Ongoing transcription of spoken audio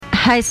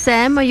Hi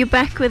Sam, are you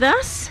back with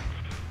us?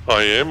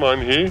 I am, I'm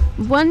here.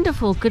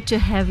 Wonderful, good to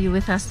have you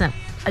with us now.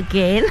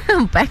 Again,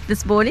 I'm back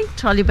this morning to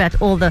tell you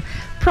about all the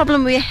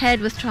problem we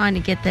had with trying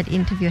to get that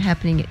interview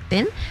happening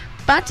then.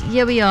 But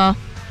here we are.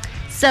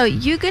 So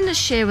you're going to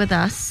share with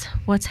us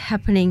what's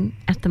happening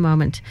at the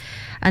moment.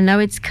 I know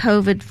it's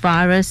COVID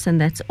virus and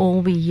that's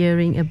all we're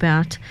hearing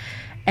about.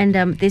 And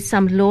there's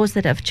some laws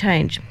that have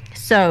changed.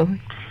 So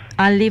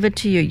I'll leave it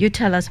to you. You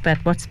tell us about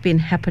what's been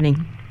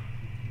happening.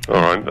 All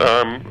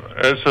right.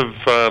 As of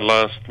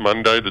last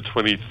Monday, the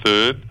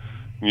 23rd,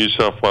 New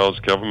South Wales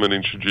government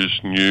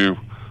introduced new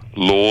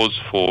laws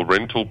for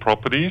rental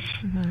properties,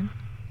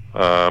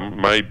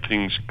 made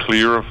things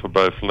clearer for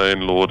both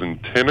landlord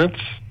and tenants.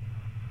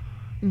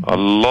 A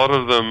lot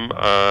of them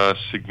are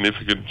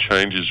significant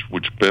changes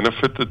which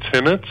benefit the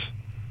tenants,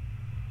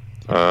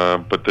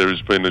 but there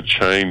has been a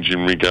change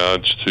in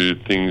regards to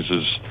things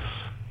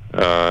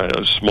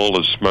as small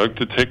as smoke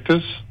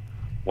detectors,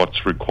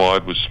 what's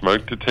required with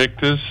smoke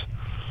detectors.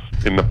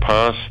 In the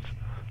past,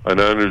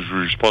 an owner is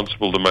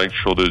responsible to make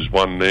sure there's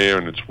one there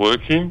and it's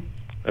working,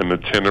 and the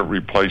tenant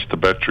replaced the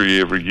battery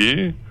every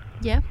year.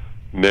 Yeah.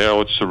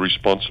 Now it's the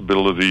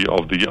responsibility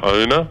of the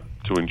owner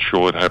to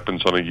ensure it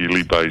happens on a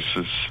yearly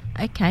basis.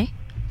 Okay.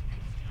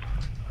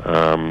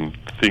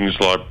 Things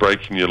like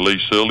breaking your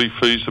lease early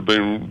fees have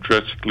been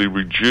drastically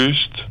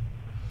reduced.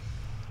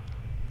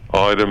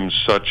 Items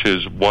such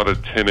as what a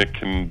tenant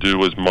can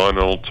do as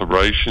minor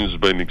alterations have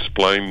been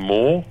explained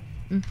more.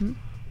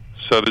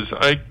 So there's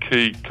 8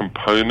 key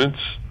components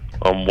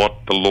on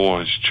what the law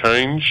has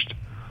changed,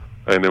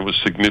 and there were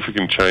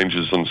significant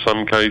changes in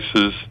some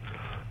cases,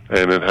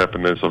 and it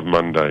happened as of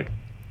Monday.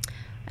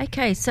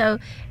 Okay, so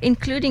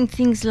including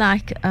things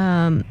like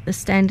the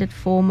standard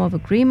form of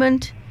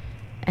agreement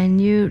and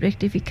new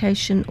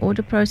rectification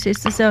order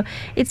processes. So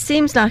it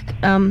seems like,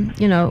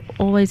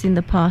 always in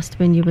the past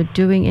when you were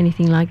doing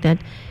anything like that,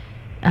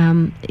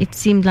 it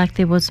seemed like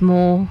there was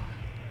more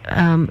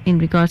in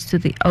regards to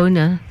the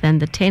owner than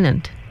the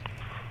tenant.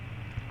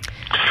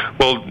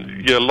 Well,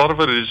 yeah, a lot of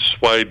it is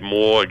swayed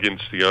more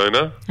against the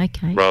owner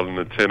rather than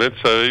the tenant.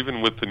 So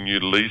even with the new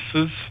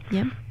leases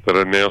that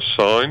are now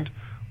signed,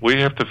 we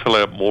have to fill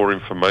out more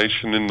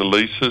information in the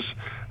leases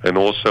and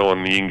also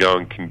on the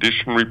ingoing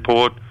condition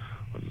report.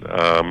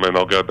 And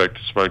I'll go back to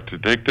smoke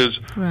detectors.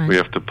 Right. We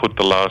have to put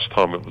the last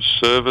time it was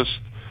serviced,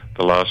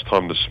 the last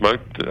time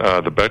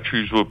the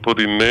batteries were put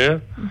in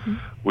there.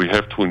 We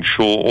have to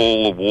ensure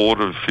all the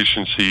water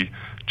efficiency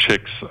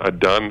checks are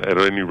done at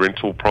any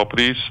rental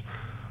properties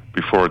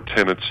before a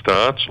tenant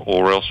starts,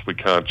 or else we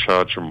can't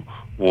charge them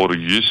water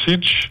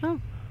usage. Oh,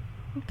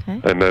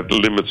 okay. And that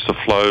limits the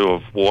flow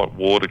of what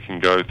water can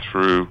go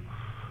through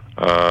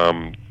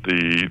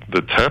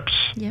the taps.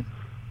 Yep.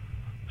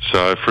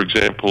 So, for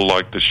example,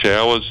 like the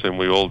showers, and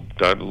we all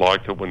don't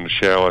like it when the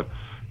shower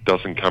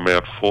doesn't come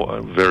out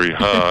very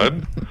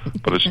hard,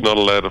 but it's not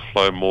allowed to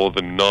flow more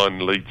than 9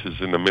 litres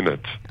in a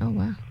minute. Oh,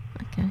 wow.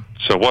 Okay.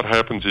 So what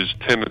happens is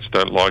tenants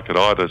don't like it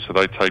either, so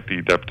they take the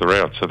adapter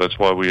out. So that's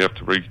why we have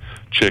to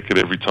recheck it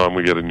every time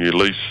we get a new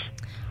lease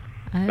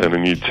and a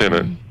new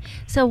tenant.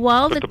 So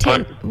while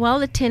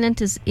the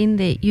tenant is in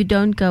there, you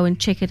don't go and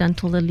check it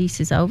until the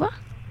lease is over?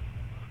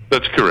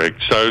 That's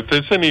correct. So if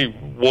there's any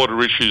water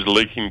issues,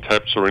 leaking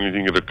taps or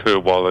anything that occur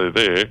while they're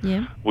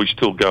there, we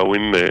still go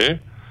in there,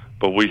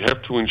 but we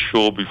have to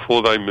ensure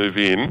before they move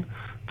in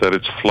that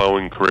it's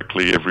flowing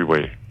correctly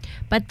everywhere.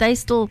 But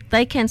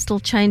they can still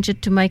change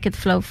it to make it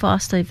flow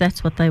faster if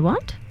that's what they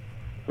want?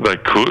 They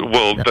could.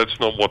 Well, that's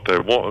not what they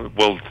want.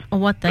 Well, or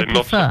what they're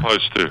not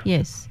supposed to.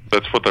 Yes.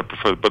 That's what they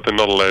prefer, but they're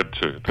not allowed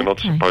to. They're not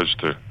supposed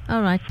to.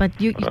 All right, but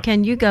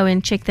can you go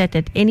and check that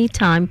at any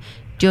time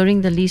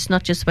during the lease,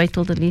 not just wait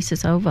till the lease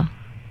is over?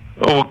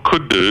 Oh, it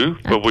could do,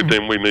 but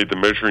then we need the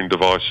measuring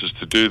devices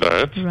to do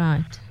that.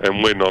 Right.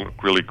 And we're not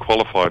really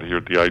qualified here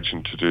at the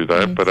agent to do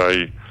that,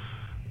 yes.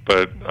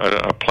 But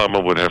a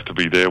plumber would have to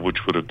be there,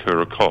 which would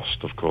incur a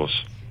cost, of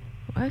course.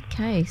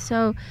 Okay,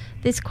 so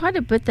there's quite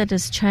a bit that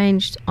has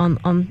changed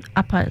on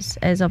uppers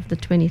as of the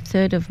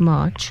 23rd of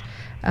March.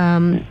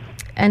 And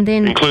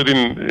then...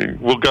 Including,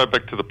 we'll go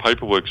back to the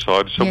paperwork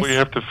side. So we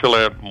have to fill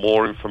out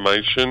more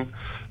information.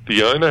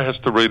 The owner has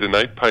to read an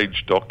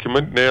 8-page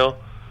document now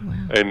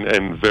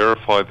and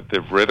verify that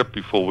they've read it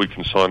before we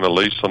can sign a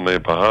lease on their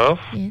behalf,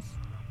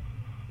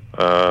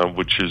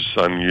 which is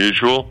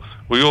unusual.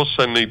 We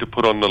also need to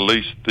put on the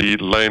lease the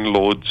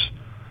landlord's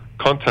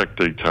contact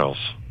details.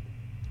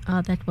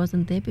 Oh, that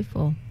wasn't there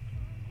before.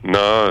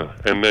 No,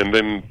 and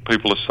then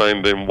people are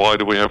saying, then why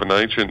do we have an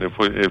agent if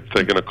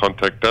they're going to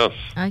contact us?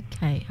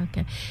 Okay.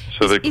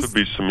 So there could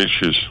be some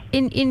issues.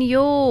 In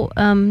your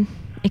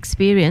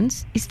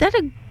experience, is that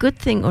a good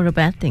thing or a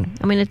bad thing?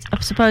 I mean, I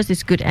suppose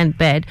it's good and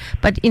bad,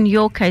 but in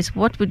your case,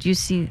 what would you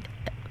see,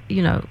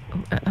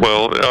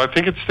 Well, I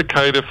think it's to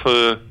cater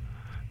for...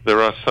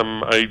 There are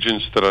some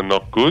agents that are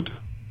not good.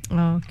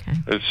 Oh, okay.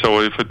 And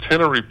so if a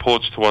tenant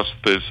reports to us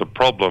there's a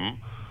problem,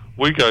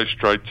 we go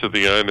straight to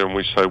the owner and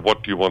we say,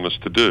 what do you want us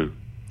to do?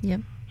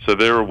 Yep. So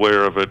they're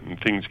aware of it and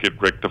things get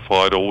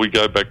rectified, or we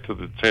go back to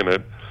the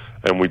tenant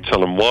and we tell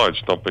them why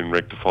it's not been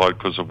rectified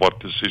because of what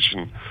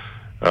decision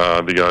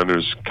the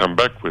owners come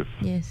back with.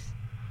 Yes.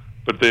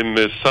 But then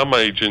there's some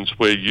agents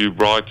where you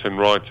write and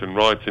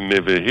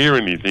never hear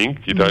anything.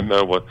 You don't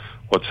know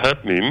what's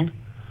happening.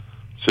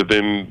 So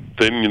then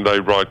they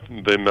write.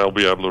 Then they'll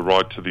be able to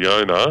write to the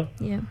owner.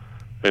 Yeah.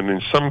 And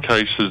in some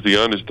cases, the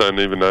owners don't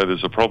even know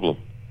there's a problem.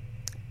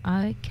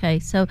 Okay,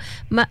 so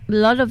a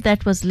lot of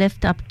that was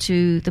left up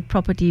to the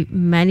property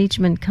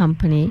management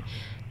company.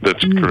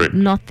 That's correct.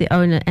 Not the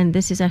owner, and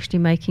this is actually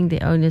making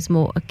the owners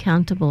more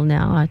accountable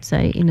now, I'd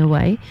say, in a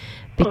way.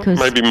 Because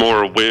maybe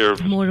more aware of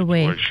the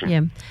situation.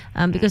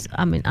 Yeah. Because,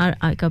 I mean,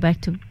 I go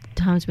back to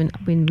times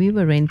when we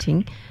were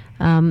renting,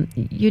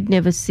 you'd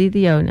never see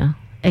the owner,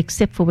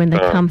 except for when they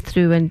come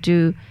through and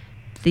do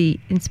the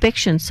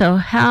inspection. So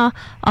how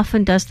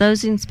often does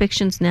those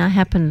inspections now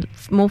happen?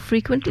 More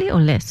frequently or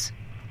less?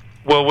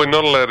 Well, we're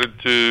not allowed to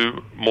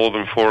do more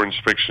than 4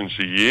 inspections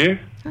a year.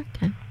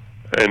 Okay.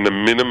 And the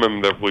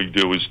minimum that we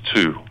do is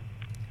 2.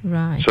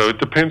 Right. So it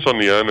depends on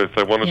the owner. If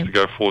they want us to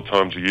go 4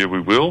 times a year, we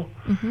will.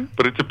 Mm-hmm.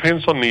 But it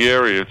depends on the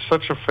area. It's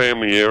such a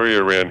family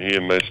area around here,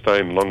 and they're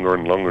staying longer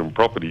and longer in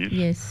properties.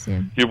 Yes,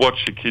 yeah. You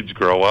watch your kids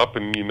grow up,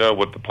 and you know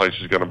what the place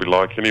is going to be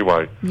like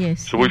anyway.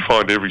 Yes. So we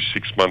find every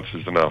 6 months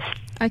is enough.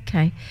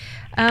 Okay.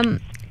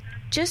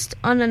 Just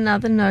on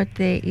another note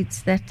there,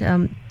 it's that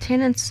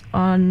tenants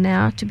are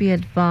now to be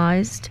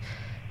advised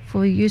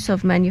for use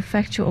of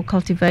manufacture or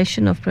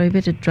cultivation of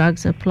prohibited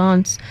drugs or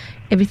plants,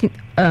 everything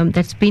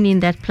that's been in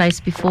that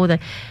place before that.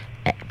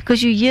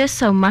 Because you hear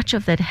so much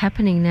of that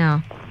happening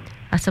now,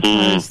 I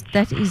suppose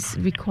that is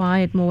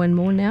required more and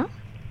more now?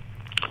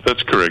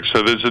 That's correct.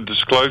 So there's a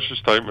disclosure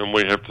statement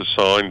we have to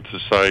sign to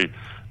say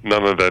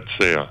none of that's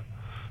there.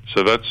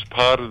 So that's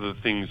part of the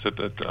things that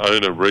the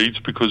owner reads,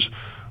 because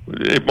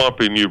it might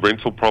be a new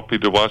rental property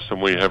to us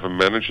and we haven't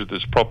managed it.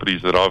 There's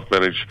properties that I've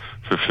managed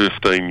for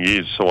 15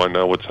 years, so I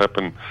know what's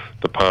happened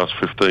the past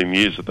 15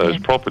 years at those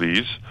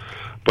properties.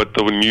 But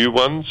the new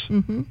ones,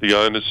 the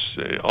owners,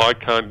 I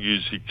can't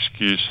use the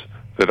excuse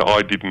that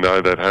I didn't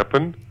know that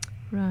happened.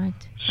 Right.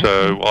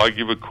 So I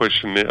give a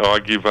question, I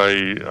give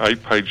a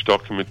 8-page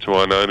document to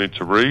an owner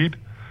to read.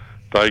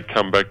 They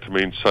come back to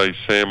me and say,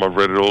 Sam, I've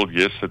read it all.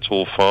 Yes, that's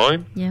all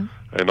fine. Yeah.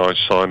 And I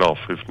sign off.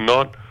 If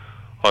not,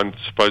 I'm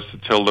supposed to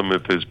tell them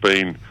if there's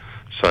been,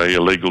 say,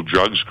 illegal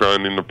drugs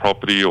grown in the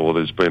property, or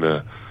there's been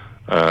a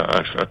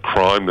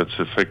crime that's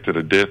affected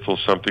a death or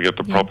something at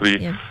the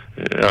property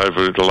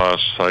over the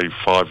last, say,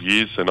 5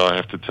 years, and I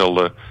have to tell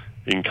the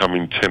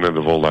incoming tenant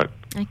of all that.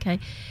 Okay.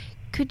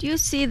 Could you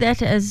see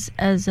that as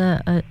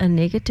a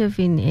negative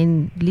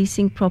in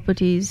leasing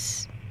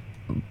properties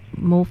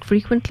more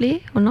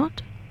frequently or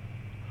not?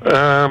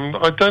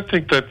 I don't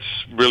think that's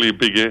really a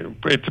big...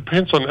 It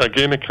depends on...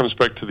 Again, it comes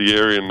back to the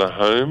area and the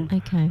home.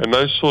 Okay. And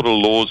those sort of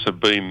laws have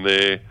been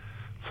there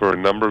for a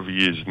number of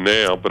years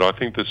now, but I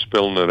think they're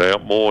spelling it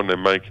out more and they're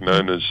making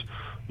owners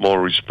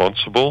more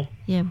responsible.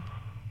 Yeah.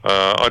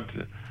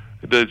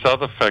 There's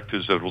other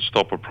factors that will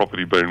stop a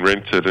property being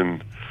rented,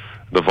 and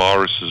the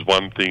virus is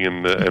one thing,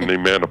 and the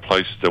amount of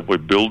places that we're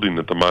building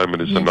at the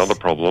moment is another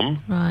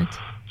problem. Right.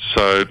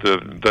 So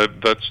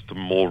that's the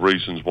more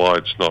reasons why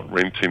it's not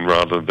renting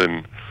rather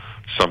than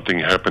something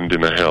happened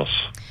in a house.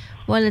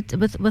 Well,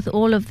 with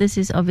all of this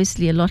is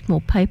obviously a lot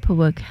more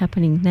paperwork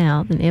happening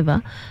now than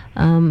ever.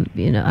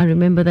 I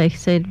remember they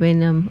said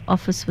when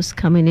Office was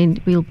coming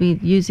in, we'll be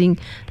using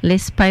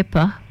less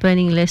paper,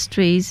 burning less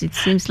trees. It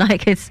seems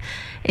like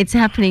it's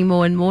happening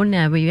more and more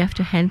now, where you have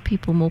to hand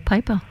people more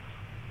paper.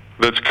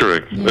 That's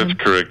correct. Yeah. That's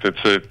correct.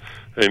 That's it.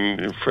 And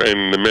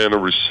the amount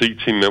of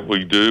receipting that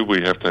we do,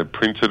 we have to have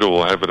printed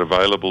or have it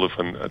available if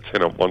a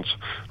tenant wants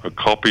a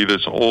copy.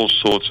 There's all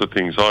sorts of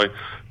things. I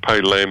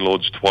pay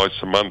landlords twice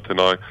a month,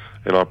 and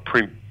I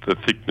print the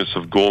thickness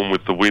of Gone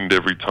with the Wind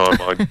every time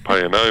I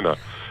pay an owner.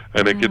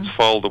 And it gets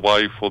filed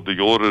away for the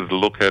auditor to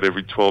look at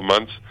every 12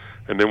 months,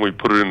 and then we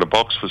put it in the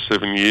box for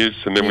 7 years,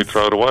 and then we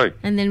throw it away.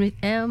 And then,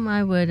 oh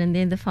my word, and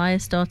then the fire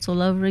starts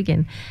all over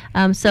again.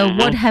 So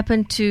what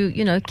happened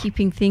to,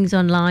 keeping things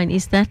online?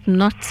 Is that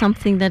not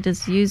something that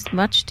is used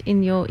much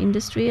in your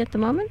industry at the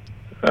moment?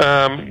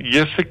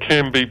 Yes, it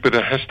can be, but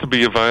it has to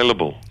be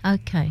available.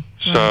 Okay.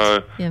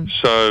 So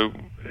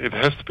it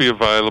has to be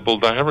available.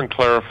 They haven't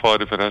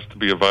clarified if it has to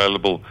be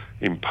available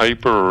in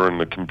paper or in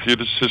the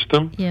computer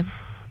system. Yeah.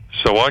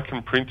 So I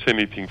can print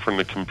anything from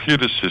the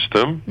computer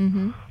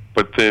system,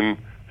 but then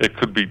it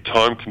could be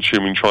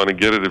time-consuming trying to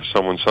get it if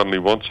someone suddenly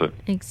wants it.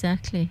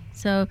 Exactly.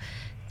 So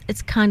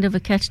it's kind of a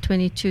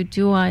catch-22.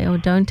 Do I or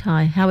don't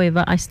I?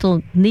 However, I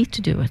still need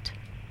to do it.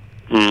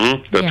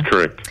 That's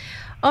correct.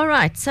 All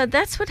right. So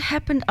that's what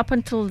happened up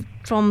until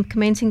from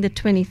commencing the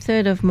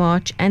 23rd of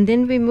March. And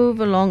then we move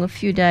along a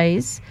few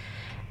days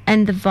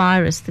and the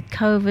virus, the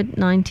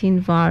COVID-19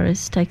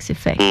 virus, takes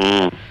effect.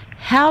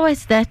 How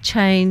has that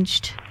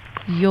changed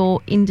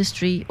your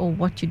industry or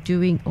what you're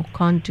doing or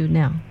can't do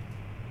now?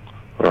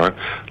 Right.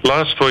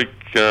 Last week,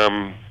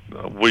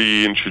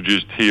 we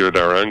introduced here at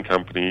our own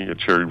company, at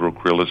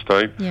Cherrybrook Real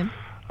Estate,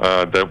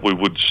 that we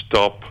would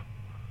stop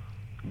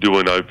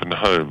doing open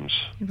homes.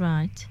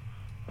 Right.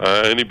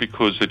 only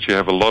because that you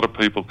have a lot of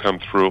people come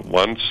through at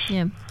once,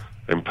 Yeah.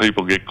 and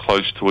people get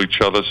close to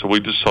each other. So we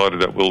decided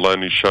that we'll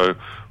only show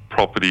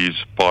properties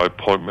by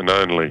appointment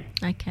only.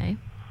 Okay.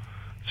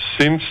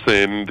 Since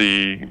then,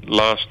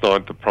 last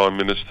night the Prime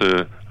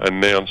Minister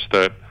announced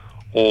that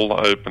all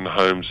open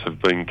homes have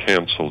been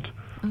cancelled.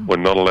 Oh. We're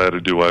not allowed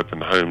to do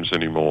open homes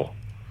anymore.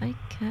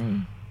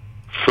 Okay.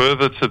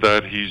 Further to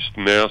that, he's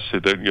now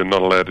said that you're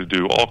not allowed to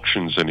do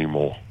auctions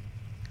anymore.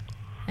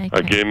 Okay.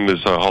 Again,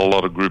 there's a whole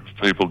lot of group of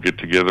people get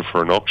together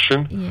for an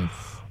auction. Yes.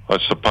 I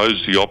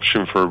suppose the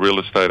option for a real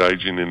estate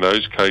agent in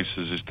those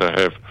cases is to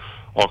have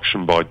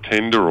auction by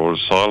tender or a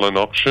silent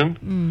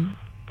auction,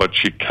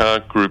 but you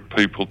can't group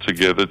people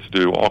together to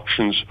do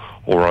auctions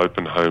or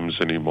open homes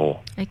anymore.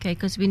 Okay,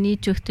 because we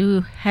need to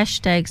do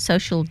hashtag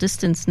social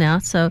distance now,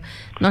 so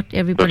not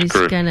everybody's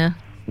going to,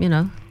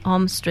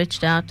 arms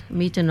stretched out, 1.5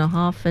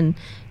 meters, and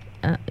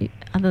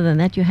other than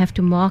that, you have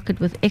to mark it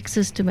with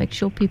X's to make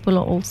sure people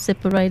are all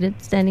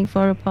separated, standing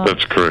far apart.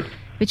 That's correct.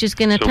 Which is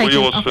going to take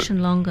an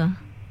auction longer.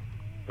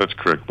 That's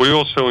correct. We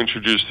also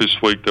introduced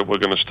this week that we're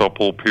going to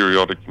stop all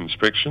periodic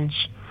inspections.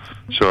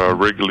 So our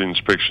regular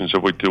inspections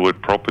that we do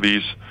at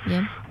properties,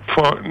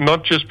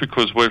 not just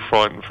because we're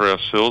frightened for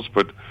ourselves,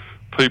 but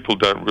people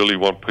don't really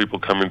want people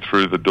coming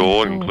through the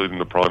door, including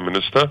the Prime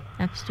Minister.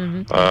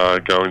 Absolutely.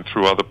 Going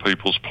through other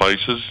people's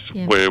places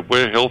where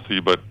we're healthy,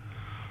 but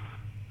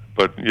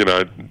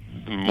the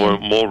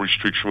more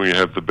restriction we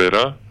have, the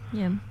better.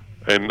 Yeah.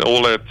 And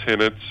all our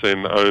tenants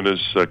and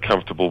owners are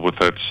comfortable with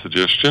that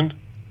suggestion.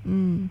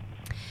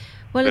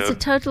 Well, it's a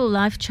total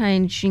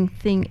life-changing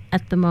thing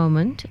at the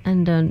moment,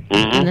 and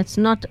it's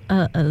not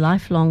a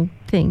lifelong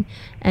thing.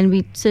 And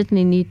we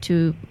certainly need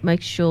to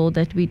make sure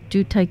that we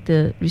do take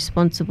the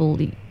responsible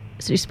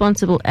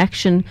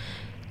action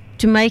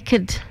to make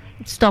it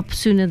stop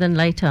sooner than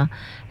later.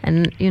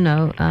 And,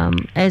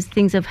 as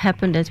things have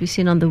happened, as we've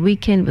seen on the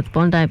weekend with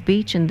Bondi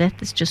Beach, and that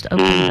has just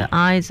opened the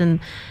eyes and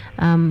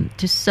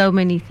to so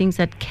many things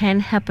that can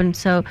happen.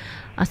 So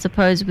I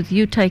suppose with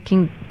you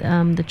taking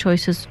the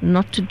choices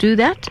not to do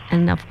that,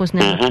 and of course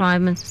now the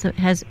Prime Minister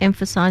has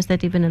emphasised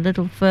that even a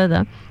little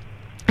further,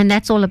 and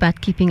that's all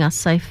about keeping us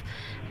safe,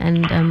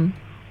 and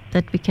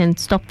that we can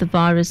stop the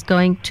virus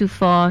going too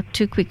far,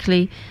 too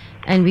quickly,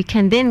 and we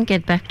can then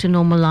get back to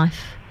normal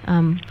life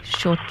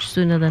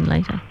sooner than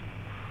later.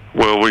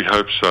 Well, we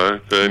hope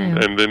so.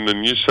 And then the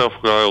New South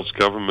Wales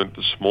government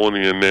this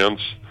morning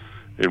announced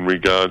in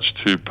regards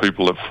to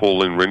people that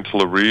fall in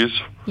rental arrears,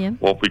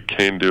 what we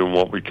can do and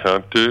what we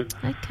can't do.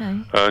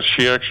 Okay.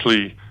 She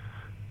actually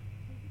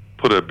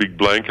put a big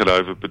blanket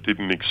over it but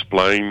didn't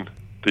explain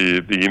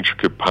the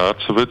intricate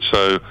parts of it,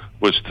 so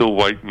we're still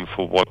waiting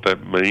for what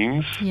that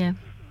means. Yeah.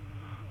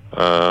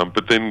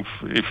 But then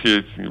if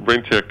you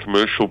rent out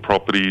commercial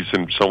properties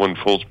and someone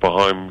falls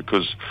behind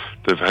because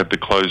they've had to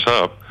close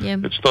up,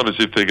 it's not as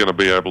if they're going to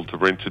be able to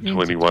rent it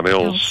to anyone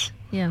else.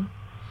 Yeah.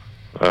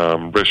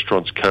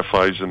 Restaurants,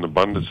 cafes, and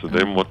abundance of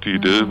them. What do you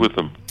do with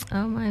them?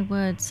 Oh my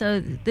word! So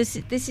this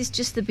is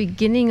just the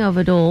beginning of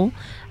it all,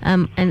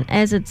 and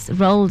as it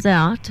rolls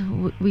out,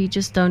 we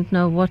just don't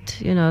know what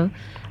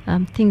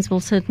things will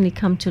certainly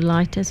come to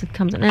light as it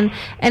comes, and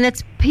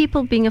it's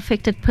people being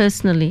affected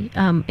personally.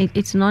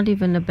 It's not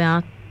even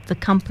about the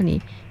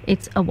company;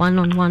 it's a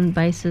one-on-one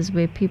basis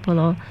where people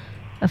are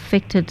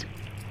affected.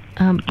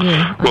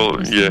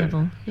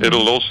 Level.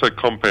 It'll also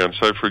compound.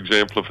 So, for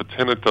example, if a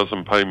tenant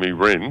doesn't pay me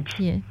rent,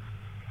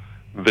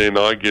 then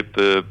I get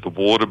the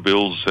water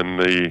bills and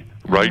the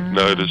rate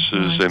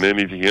notices and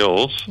anything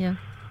else. Yeah.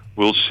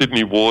 Will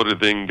Sydney Water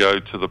then go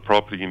to the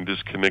property and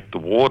disconnect the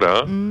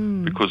water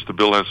because the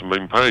bill hasn't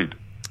been paid?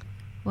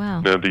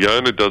 Wow. Now, the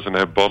owner doesn't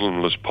have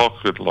bottomless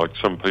pocket like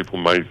some people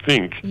may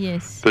think.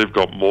 Yes. They've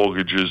got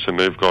mortgages and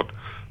they've got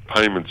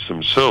payments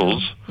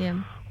themselves.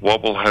 Yeah.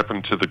 What will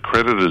happen to the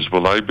creditors?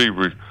 Will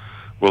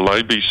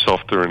they be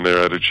softer in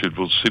their attitude?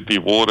 Will Sydney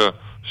Water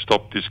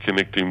stop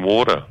disconnecting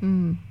water?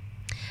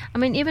 I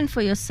mean, even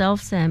for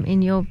yourself, Sam,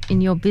 in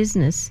your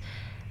business,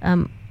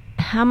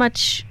 how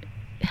much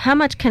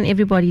can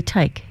everybody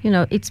take?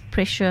 It's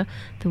pressure,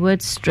 the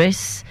word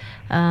stress.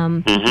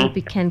 People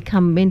can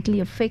become mentally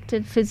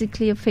affected,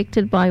 physically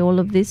affected by all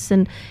of this,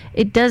 and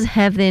it does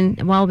have then.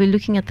 While we're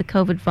looking at the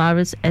COVID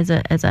virus as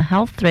a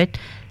health threat,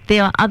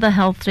 there are other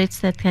health threats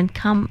that can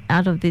come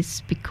out of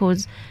this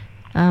because.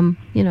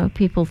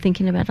 People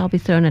thinking about I'll be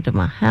thrown out of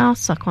my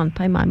house, I can't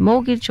pay my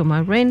mortgage or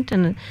my rent,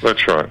 and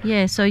that's right.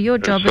 Yeah, so your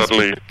job is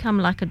to become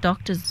like a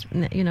doctor's.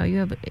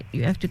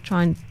 You have to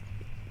try and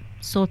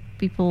sort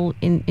people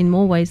in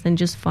more ways than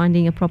just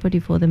finding a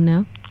property for them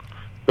now.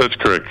 That's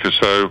correct.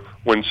 So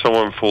when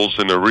someone falls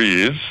in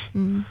arrears,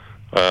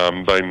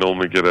 they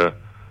normally get a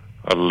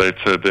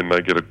letter, then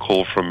they get a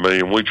call from me,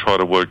 and we try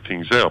to work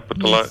things out. But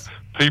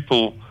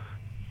people,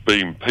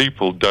 being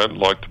people, don't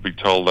like to be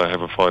told they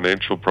have a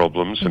financial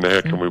problems and how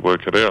can we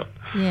work it out.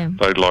 Yeah.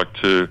 They'd like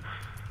to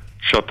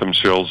shut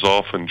themselves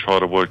off and try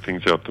to work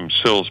things out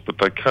themselves, but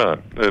they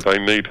can't. They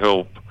need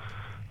help.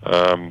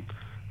 And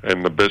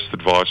the best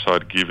advice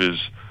I'd give is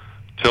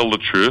tell the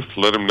truth,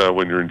 let them know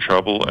when you're in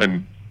trouble,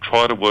 and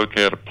try to work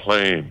out a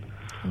plan.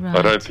 Right.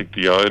 I don't think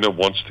the owner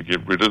wants to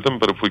get rid of them,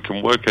 but if we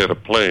can work out a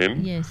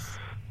plan, Yes.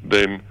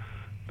 then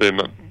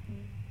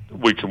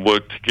we can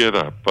work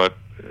together. But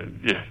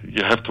you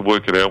have to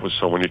work it out with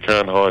someone. You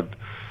can't hide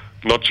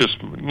not just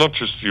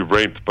your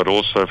rent, but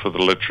also for the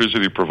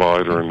electricity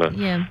provider and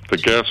the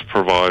gas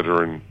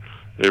provider and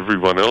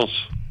everyone else.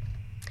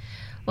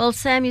 Well,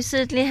 Sam, you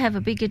certainly have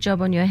a bigger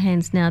job on your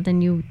hands now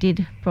than you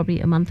did probably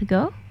a month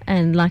ago,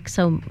 and like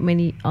so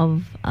many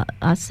of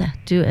us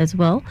do as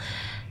well.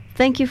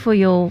 Thank you for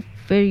your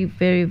very,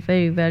 very,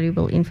 very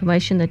valuable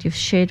information that you've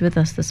shared with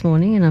us this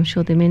morning, and I'm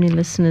sure there are many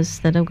listeners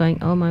that are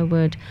going, oh my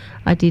word,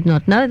 I did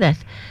not know that.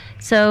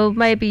 So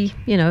maybe,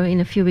 in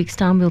a few weeks'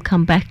 time we'll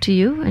come back to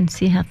you and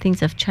see how things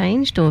have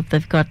changed or if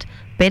they've got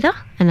better,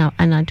 and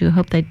I do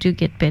hope they do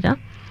get better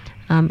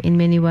in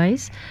many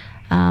ways.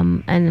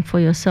 And for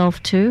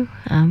yourself too,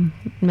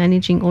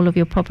 managing all of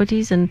your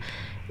properties. And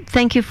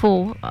thank you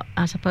for,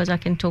 I suppose I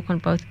can talk on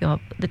both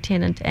the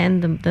tenant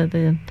and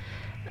the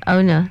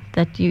owner,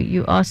 that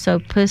you are so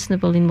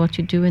personable in what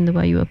you do and the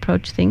way you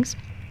approach things,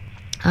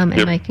 and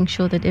making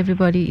sure that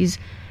everybody is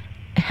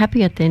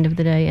happy at the end of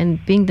the day and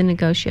being the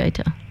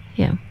negotiator.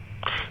 Yeah.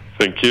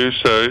 Thank you.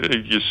 So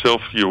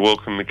yourself, you're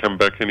welcome to come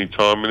back any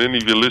time. And any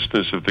of your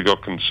listeners, if they've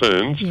got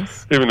concerns,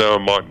 even though I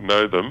might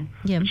know them,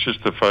 it's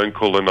just a phone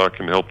call and I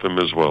can help them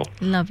as well.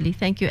 Lovely.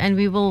 Thank you. And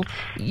we will,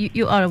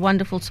 you are a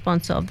wonderful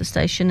sponsor of the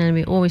station, and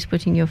we're always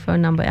putting your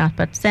phone number out.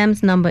 But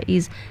Sam's number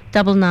is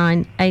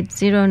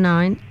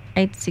 99809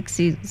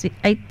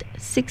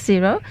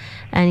 860,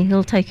 and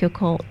he'll take your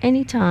call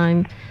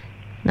anytime.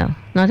 No,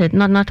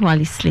 not while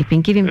he's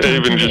sleeping. Give him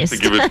time even to just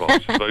rest. to give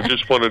advice. They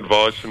just want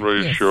advice and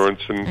reassurance,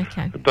 and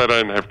they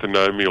don't have to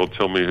know me or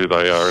tell me who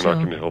they are, and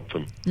I can help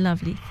them.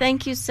 Lovely.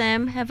 Thank you,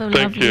 Sam. Have a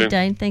lovely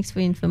day, and thanks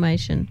for your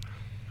information.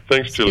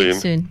 Thanks, Gillian.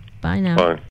 Speak soon. Bye now. Bye.